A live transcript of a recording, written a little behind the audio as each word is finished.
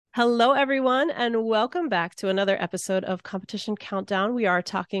Hello, everyone, and welcome back to another episode of Competition Countdown. We are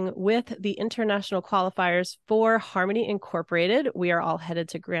talking with the international qualifiers for Harmony Incorporated. We are all headed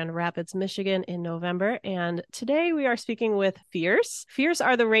to Grand Rapids, Michigan in November, and today we are speaking with Fierce. Fierce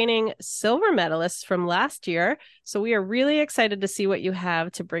are the reigning silver medalists from last year, so we are really excited to see what you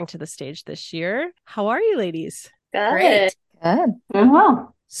have to bring to the stage this year. How are you, ladies? Great. Good. Doing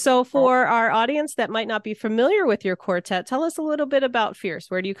well. So for our audience that might not be familiar with your quartet, tell us a little bit about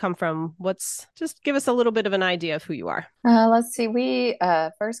Fierce. Where do you come from? Just give us a little bit of an idea of who you are. Let's see. We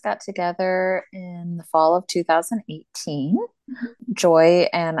first got together in the fall of 2018. Joy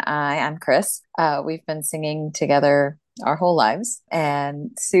and I'm Chris. We've been singing together our whole lives.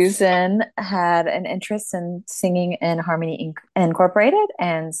 And Susan had an interest in singing in Harmony Incorporated.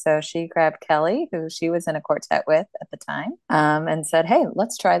 And so she grabbed Kelly, who she was in a quartet with at the time, and said, "Hey,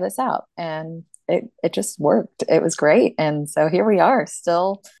 let's try this out." And it just worked. It was great. And so here we are,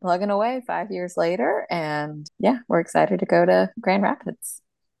 still plugging away 5 years later. And yeah, we're excited to go to Grand Rapids.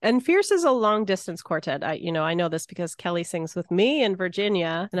 And Fierce is a long distance quartet. I know this because Kelly sings with me in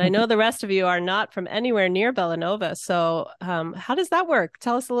Virginia, and I know the rest of you are not from anywhere near Bellanova. So how does that work?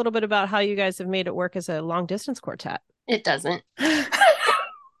 Tell us a little bit about how you guys have made it work as a long distance quartet. It doesn't.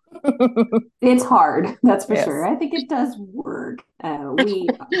 It's hard, that's for Yes. sure. I think it does work. We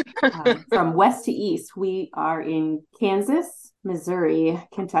from west to east, we are in Kansas, Missouri,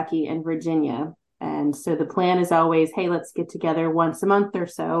 Kentucky, and Virginia. And so the plan is always, hey, let's get together once a month or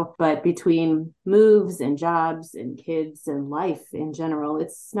so. But between moves and jobs and kids and life in general,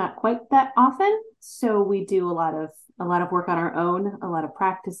 it's not quite that often. So we do a lot of work on our own, a lot of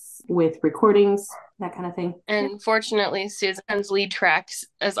practice with recordings, that kind of thing. And fortunately, Susan's lead tracks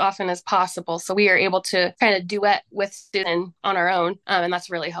as often as possible. So we are able to kind of duet with Susan on our own. And that's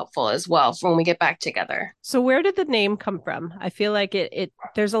really helpful as well for when we get back together. So where did the name come from? I feel like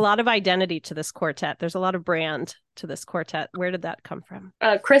there's a lot of identity to this quartet. There's a lot of brand to this quartet. Where did that come from?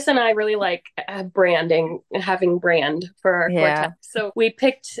 Chris and I really like branding and having brand for our quartet. So we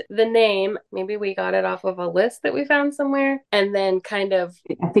picked the name. Maybe we got it off of a list that we found somewhere, and then kind of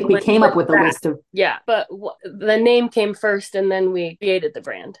I think we came up with a list of but the name came first, and then we created the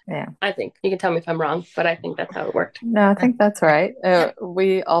brand. Yeah. I think you can tell me if I'm wrong, but I think that's how it worked. No, I think that's right.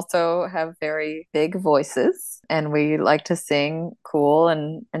 We also have very big voices and we like to sing cool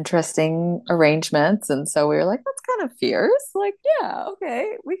and interesting arrangements. And so we were like, that's kind of fierce. Like, yeah,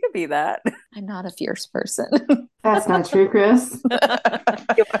 okay, we could be that. I'm not a fierce person. That's not true, Chris.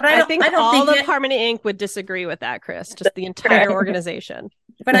 I think all of Harmony Inc. would disagree with that, Chris, just the entire organization.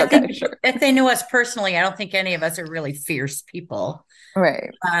 But I Okay, think sure. if they knew us personally, I don't think any of us are really fierce people. Right.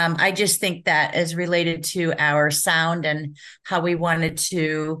 I just think that is related to our sound and how we wanted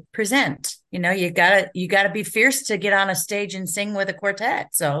to present. You know, you gotta be fierce to get on a stage and sing with a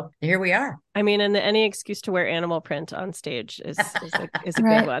quartet. So here we are. I mean, and any excuse to wear animal print on stage is a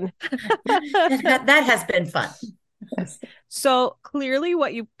Right. good one. That has been fun. Yes. So clearly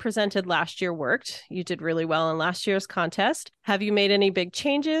what you presented last year worked. You did really well in last year's contest. Have you made any big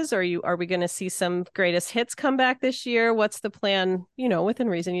changes, or are we going to see some greatest hits come back this year? What's the plan? Within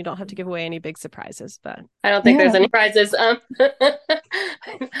reason. You don't have to give away any big surprises, but I don't think there's any prizes.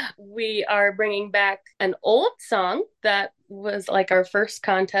 We are bringing back an old song that was like our first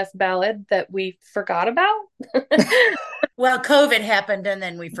contest ballad that we forgot about. Well, COVID happened and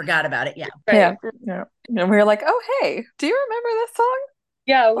then we forgot about it. Yeah. Right. Yeah. And we were like, oh, hey, do you remember this song?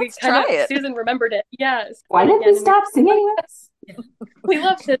 Yeah, Let's try it. Susan remembered it. Yes. Why did we stop singing this? We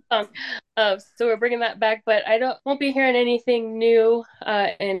love this song. So we're bringing that back, but won't be hearing anything new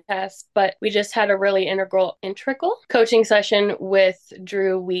in test, but we just had a really integral coaching session with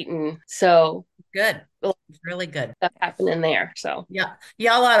Drew Wheaton. So Good. Really good. stuff happening there. So Yeah.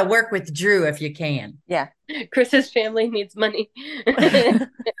 Y'all ought to work with Drew if you can. Yeah. Chris's family needs money.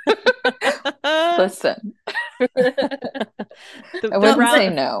 Listen, I wouldn't say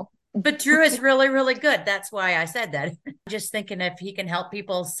no. But Drew is really, really good. That's why I said that. Just thinking if he can help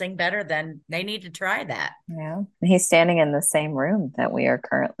people sing better, then they need to try that. Yeah. He's standing in the same room that we are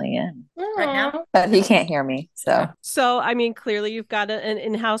currently in, Right now. but he can't hear me. So So, I mean, clearly you've got an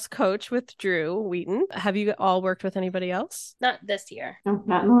in-house coach with Drew Wheaton. Have you all worked with anybody else? Not this year. No,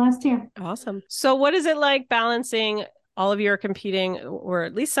 not in the last year. Awesome. So what is it like balancing all of you are competing, or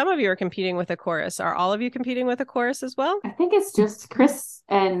at least some of you are competing with a chorus? Are all of you competing with a chorus as well? I think it's just Chris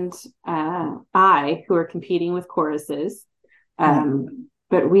and I who are competing with choruses.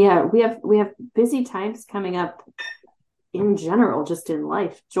 But we have busy times coming up in general, just in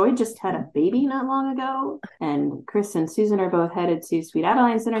life. Joy just had a baby not long ago, and Chris and Susan are both headed to Sweet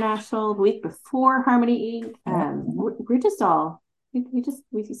Adelines International the week before Harmony Inc. We're just all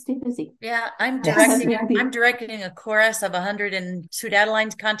we stay busy. Yeah, I'm Yes. directing a chorus of 100 in Sweet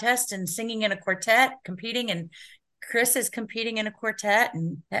Adeline's contest and singing in a quartet, competing, and Chris is competing in a quartet,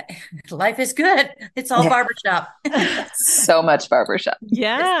 and life is good. It's all Yeah. barbershop. So much barbershop.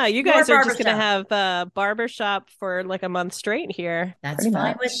 Yeah, you More guys are just going to barbershop. have barbershop for like a month straight here. That's Pretty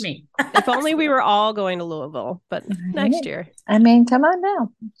fine much. with me. If only we were all going to Louisville, but next year. I mean, come on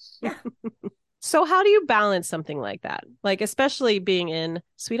now. So how do you balance something like that? Like, especially being in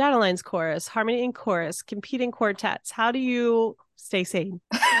Sweet Adeline's chorus, Harmony in chorus, competing quartets. How do you stay sane?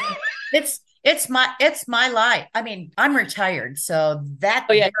 It's my life. I mean, I'm retired, so that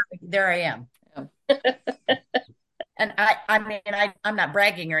Oh, yeah. there I am. And I'm not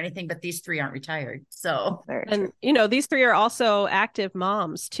bragging or anything, but these three aren't retired. So, Very and true. you know, these three are also active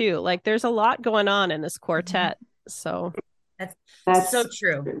moms too. Like, there's a lot going on in this quartet. So that's so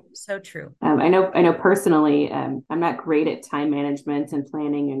true. So true. I know personally, I'm not great at time management and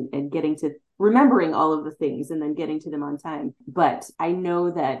planning and getting to remembering all of the things and then getting to them on time. But I know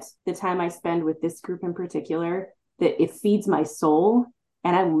that the time I spend with this group in particular, that it feeds my soul,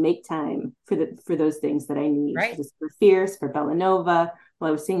 and I will make time for those things that I need. Right. Just for Fierce, for Bellanova, while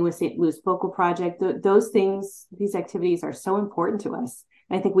I was singing with St. Louis Vocal Project. Those things, these activities are so important to us.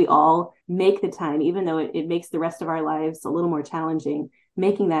 And I think we all make the time, even though it makes the rest of our lives a little more challenging.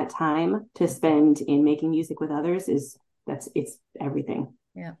 Making that time to spend in making music with others it's everything.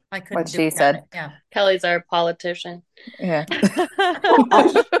 Yeah, I couldn't What do she it. said. Yeah. Kelly's our politician. Yeah.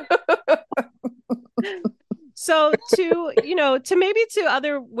 So to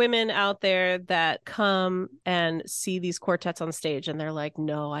other women out there that come and see these quartets on stage and they're like,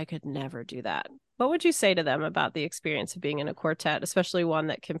 no, I could never do that. What would you say to them about the experience of being in a quartet, especially one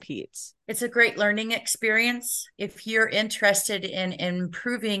that competes? It's a great learning experience. If you're interested in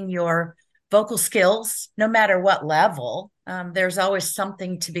improving your vocal skills, no matter what level, there's always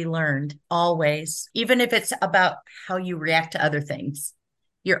something to be learned, always, even if it's about how you react to other things,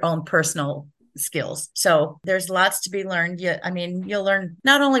 your own personal skills. So there's lots to be learned. You'll learn,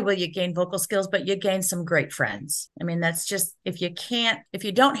 not only will you gain vocal skills, but you gain some great friends. I mean, that's just, if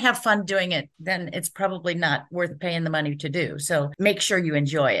you don't have fun doing it, then it's probably not worth paying the money to do. So make sure you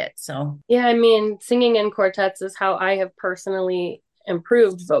enjoy it. So Yeah, I mean, singing in quartets is how I have personally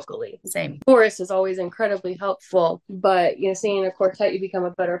improved vocally. same. Chorus is always incredibly helpful, but singing in a quartet, you become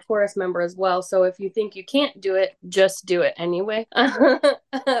a better chorus member as well. So if you think you can't do it, just do it anyway.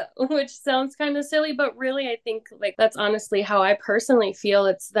 Which sounds kind of silly, but really I think like that's honestly how I personally feel.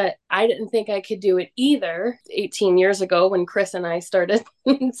 It's that I didn't think I could do it either 18 years ago when Chris and I started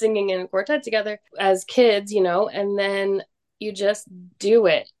singing in a quartet together as kids, and then you just do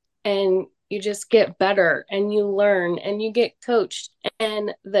it and you just get better and you learn and you get coached.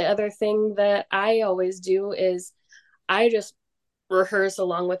 And the other thing that I always do is I just rehearse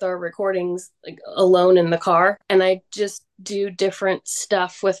along with our recordings, like alone in the car. And I just do different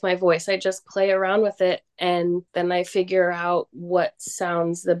stuff with my voice. I just play around with it. And then I figure out what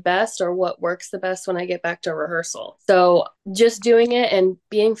sounds the best or what works the best when I get back to rehearsal. So just doing it and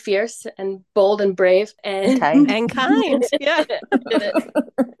being fierce and bold and brave and kind. Yeah.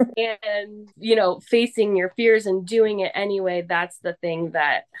 And facing your fears and doing it anyway, that's the thing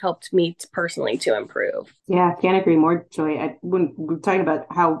that helped me personally to improve. Yeah, can't agree more, Joy. When we're talking about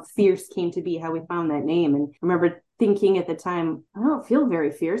how Fierce came to be, how we found that name, and I remember thinking at the time, I don't feel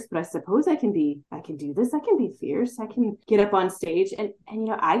very fierce, but I suppose I can do this. I can be fierce. I can get up on stage, and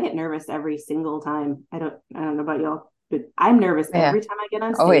I get nervous every single time. I don't know about y'all, but I'm nervous every time I get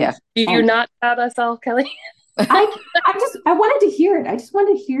on stage. Oh yeah. Do you not doubt us all, Kelly? I wanted to hear it. I just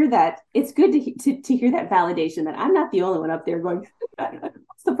wanted to hear that. It's good to hear that validation that I'm not the only one up there going,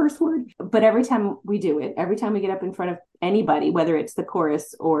 what's the first word? But every time we do it, every time we get up in front of anybody, whether it's the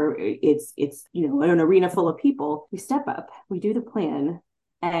chorus or it's an arena full of people, we step up, we do the plan.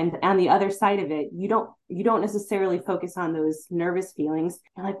 And on the other side of it, you don't necessarily focus on those nervous feelings.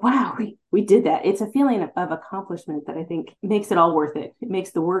 You're like, wow, we did that. It's a feeling of accomplishment that I think makes it all worth it. It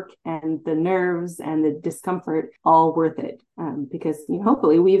makes the work and the nerves and the discomfort all worth it. Because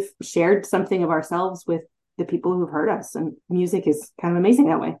hopefully we've shared something of ourselves with the people who've heard us, and music is kind of amazing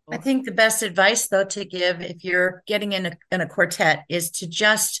that way. I think the best advice, though, to give if you're getting in a quartet is to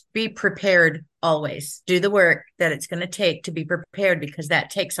just be prepared always. Do the work that it's going to take to be prepared, because that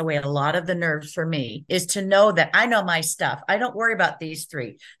takes away a lot of the nerves for me, is to know that I know my stuff. I don't worry about these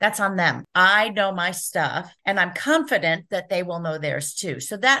three. That's on them. I know my stuff, and I'm confident that they will know theirs too.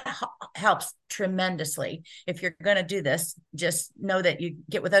 So that helps tremendously. If you're going to do this, just know that you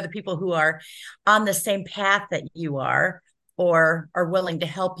get with other people who are on the same path that you are, or are willing to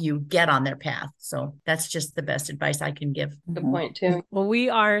help you get on their path. So that's just the best advice I can give. Good point too. Well, we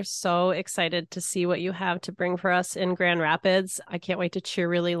are so excited to see what you have to bring for us in Grand Rapids. I can't wait to cheer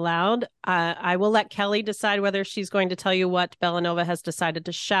really loud. I will let Kelly decide whether she's going to tell you what Bellanova has decided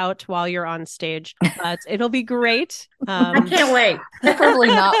to shout while you're on stage, but it'll be great. I can't wait. Preferably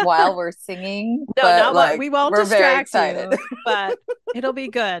not while we're singing. No, but not like, we won't we're very distract excited. you, but it'll be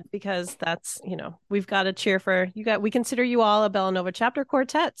good because that's, we've got to cheer for you. We consider you all a Bellanova chapter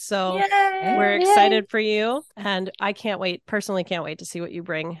quartet. So Yay! we're excited for you. And I personally can't wait to see what you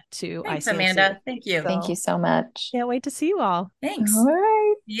bring to Thanks, IC&C. Amanda. Thank you. Thank you so much. Can't wait to see you all. All Thanks.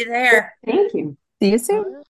 right. See you there. Thank you. See you soon.